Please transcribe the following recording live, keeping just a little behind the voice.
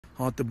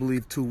Hard to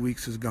believe 2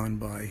 weeks has gone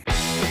by.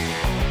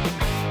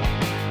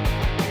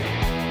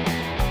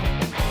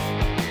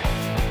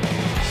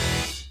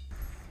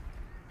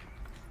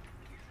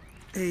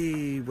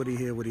 Hey, what do you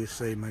hear? What do you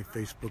say? My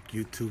Facebook,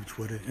 YouTube,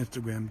 Twitter,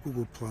 Instagram,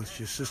 Google+,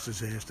 your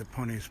sister's ass, the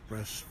Pony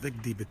Express, Vic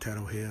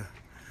Dibitetto here.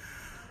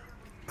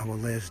 Our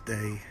last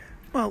day.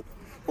 Well,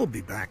 we'll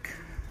be back.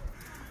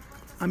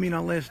 I mean,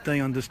 our last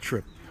day on this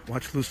trip.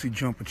 Watch Lucy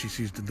jump when she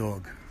sees the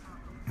dog.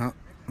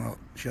 Well,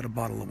 she had a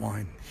bottle of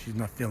wine. She's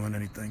not feeling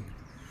anything.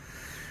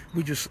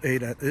 We just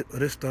ate at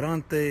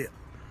Ristorante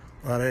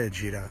La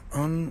Regira.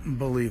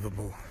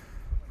 Unbelievable.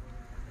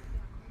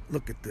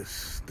 Look at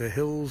this. The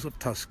hills of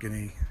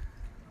Tuscany.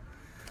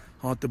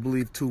 Hard to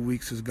believe 2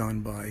 weeks has gone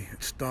by.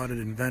 It started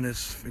in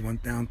Venice. We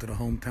went down to the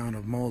hometown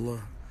of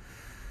Mola.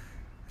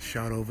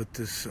 Shot over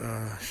to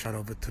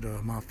the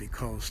Amalfi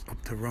Coast,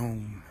 up to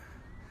Rome.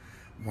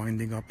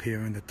 Winding up here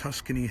in the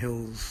Tuscany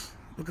hills.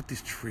 Look at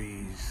these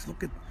trees.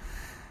 Look at...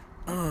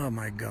 Oh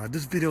my God,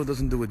 this video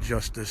doesn't do it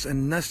justice.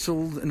 And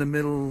nestled in the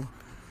middle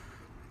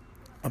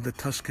of the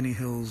Tuscany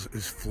hills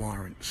is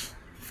Florence.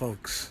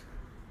 Folks,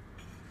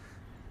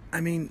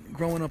 I mean,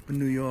 growing up in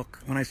New York,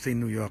 when I say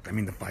New York, I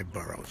mean the 5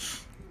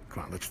 boroughs.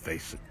 Come on, let's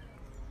face it.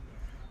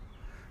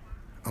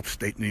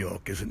 Upstate New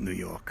York isn't New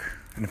York.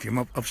 And if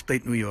you're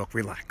upstate New York,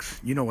 relax.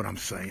 You know what I'm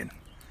saying.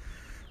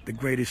 The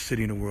greatest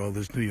city in the world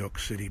is New York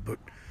City, but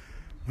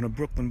when a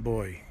Brooklyn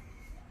boy,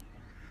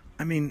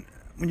 I mean,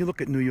 when you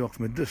look at New York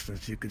from a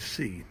distance, you could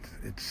see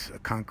it's a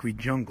concrete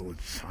jungle.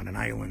 It's on an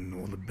island,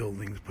 all the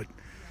buildings, but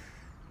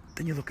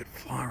then you look at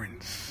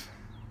Florence.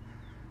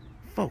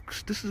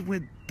 Folks, this is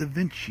where Da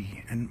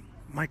Vinci and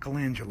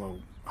Michelangelo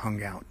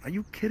hung out. Are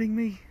you kidding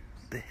me?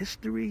 The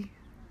history?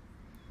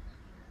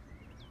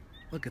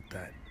 Look at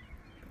that.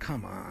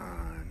 Come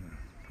on.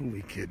 Who are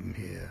we kidding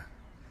here?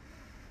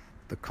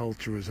 The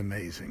culture is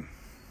amazing.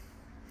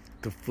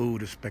 The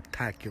food is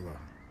spectacular.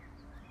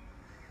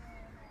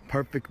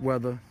 Perfect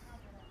weather.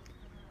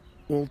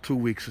 All 2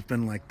 weeks it's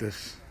been like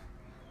this.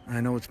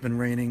 I know it's been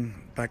raining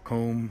back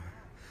home,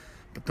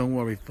 but don't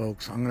worry,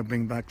 folks. I'm going to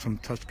bring back some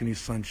Tuscany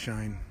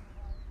sunshine.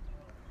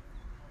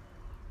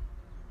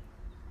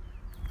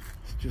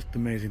 It's just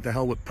amazing. To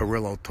hell with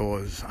Perillo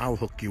tours. I'll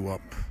hook you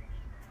up.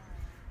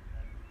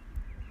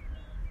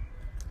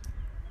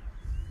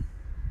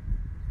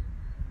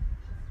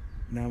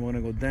 Now we're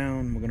going to go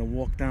down. We're going to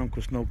walk down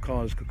because no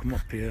cars could come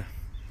up here.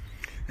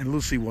 And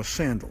Lucy wore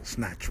sandals,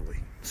 naturally.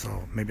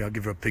 So maybe I'll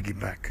give her a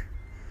piggyback.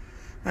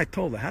 I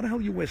told her, how the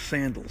hell you wear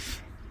sandals?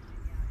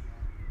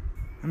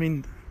 I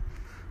mean,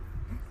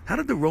 how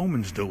did the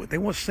Romans do it? They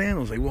wore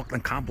sandals. They walked on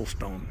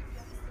cobblestone.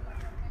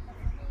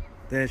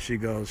 There she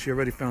goes. She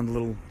already found a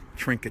little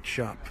trinket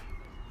shop.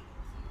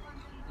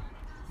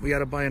 We got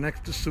to buy an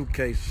extra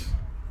suitcase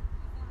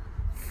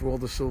for all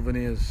the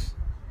souvenirs.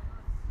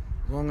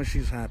 As long as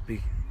she's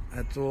happy.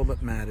 That's all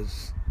that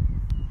matters.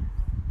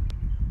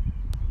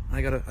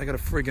 I got a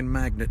friggin'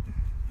 magnet,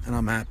 and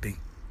I'm happy.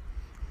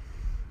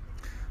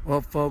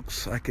 Well,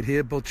 folks, I could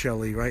hear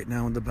Bocelli right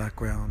now in the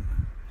background.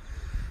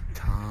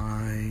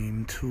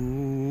 Time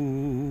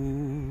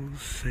to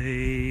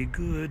say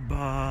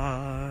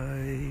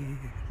goodbye.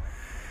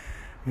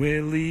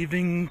 We're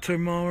leaving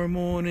tomorrow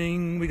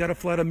morning. We got to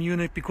fly to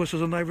Munich because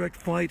there's no direct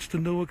flights to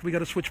Newark. We got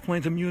to switch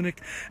planes to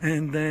Munich.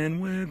 And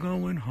then we're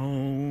going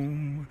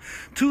home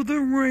to the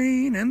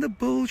rain and the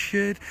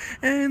bullshit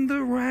and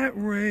the rat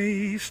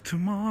race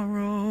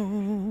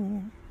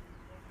tomorrow,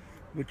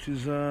 which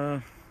is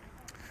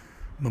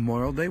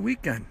Memorial Day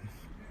weekend.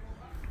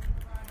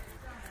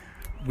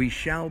 We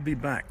shall be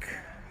back.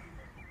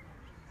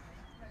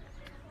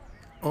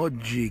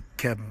 Oggi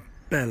che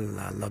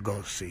bella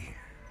Lugosi.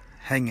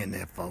 Hang in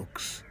there,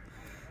 folks,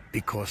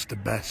 because the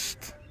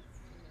best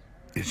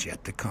is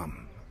yet to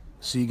come.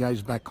 See you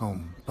guys back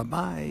home.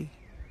 Bye-bye.